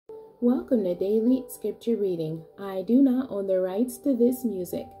Welcome to Daily Scripture Reading. I do not own the rights to this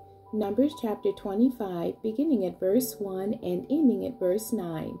music. Numbers chapter 25, beginning at verse 1 and ending at verse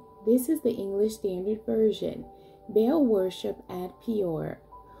 9. This is the English Standard Version. Baal worship at Peor.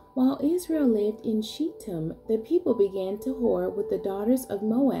 While Israel lived in Shittim, the people began to whore with the daughters of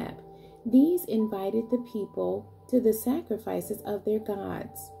Moab. These invited the people to the sacrifices of their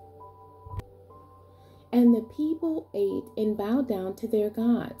gods. And the people ate and bowed down to their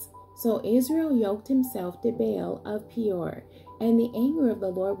gods. So Israel yoked himself to Baal of Peor, and the anger of the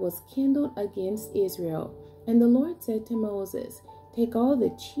Lord was kindled against Israel. And the Lord said to Moses, "Take all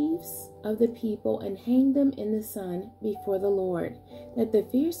the chiefs of the people and hang them in the sun before the Lord, that the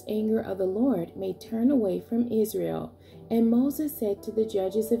fierce anger of the Lord may turn away from Israel." And Moses said to the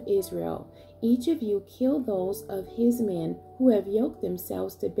judges of Israel, "Each of you kill those of his men who have yoked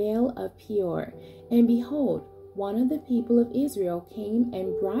themselves to Baal of Peor." And behold, one of the people of Israel came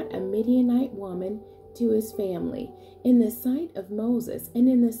and brought a Midianite woman to his family, in the sight of Moses and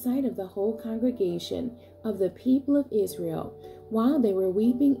in the sight of the whole congregation of the people of Israel, while they were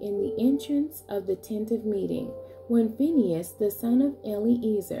weeping in the entrance of the tent of meeting. When Phinehas, the son of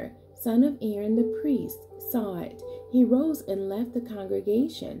Eleazar, son of Aaron the priest, saw it, he rose and left the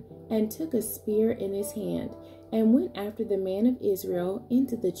congregation, and took a spear in his hand, and went after the man of Israel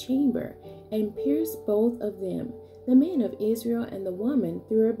into the chamber, and pierced both of them, the man of Israel and the woman,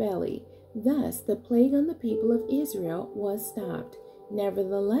 through her belly. Thus the plague on the people of Israel was stopped.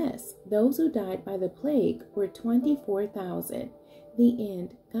 Nevertheless, those who died by the plague were 24,000. The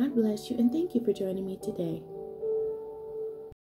end. God bless you, and thank you for joining me today.